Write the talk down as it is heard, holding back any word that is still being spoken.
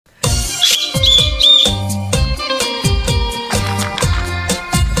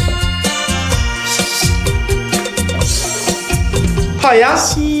老杨，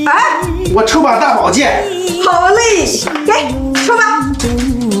哎，我抽把大宝剑。好嘞，来抽吧。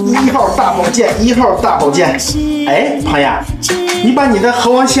1号大宝剑，1号大宝剑。哎，胖丫，你把你的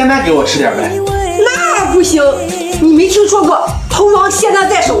猴王仙丹给我吃点呗。那不行，你没听说过猴王仙丹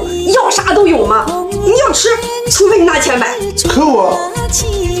在手，要啥都有吗？你要吃，除非你拿钱买。可我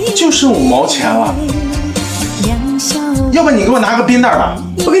就剩5毛钱了，要不你给我拿个冰袋吧。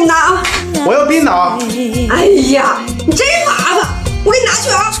我给你拿啊。我要冰岛。哎呀，你真麻烦，我给你拿去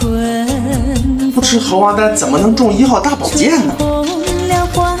啊。不吃猴王丹怎么能中1号大宝剑呢？给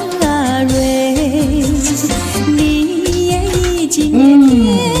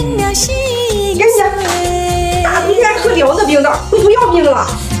你，大冬天喝凉的冰袋，我不要冰了。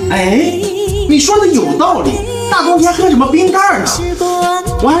哎，你说的有道理，大冬天喝什么冰袋呢？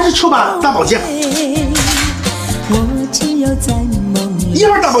我还是抽把大宝剑。1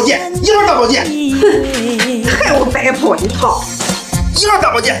号大宝剑，1号大宝剑，哼，害我白跑一趟。1号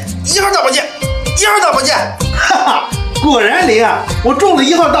大宝剑，1号大宝剑，1号大宝剑，哈哈，果然灵啊！我中了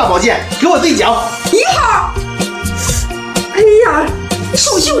1号大宝剑，给我兑奖。1号。哎呀，你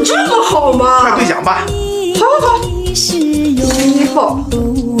手气有这么好吗？快兑奖吧。好好好，1号，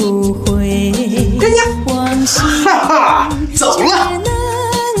给你。哈哈，走了。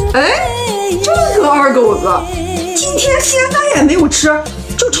哎，这个二狗子，今天仙丹也没有吃，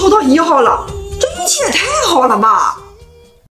就抽到1号了，这运气也太好了吧！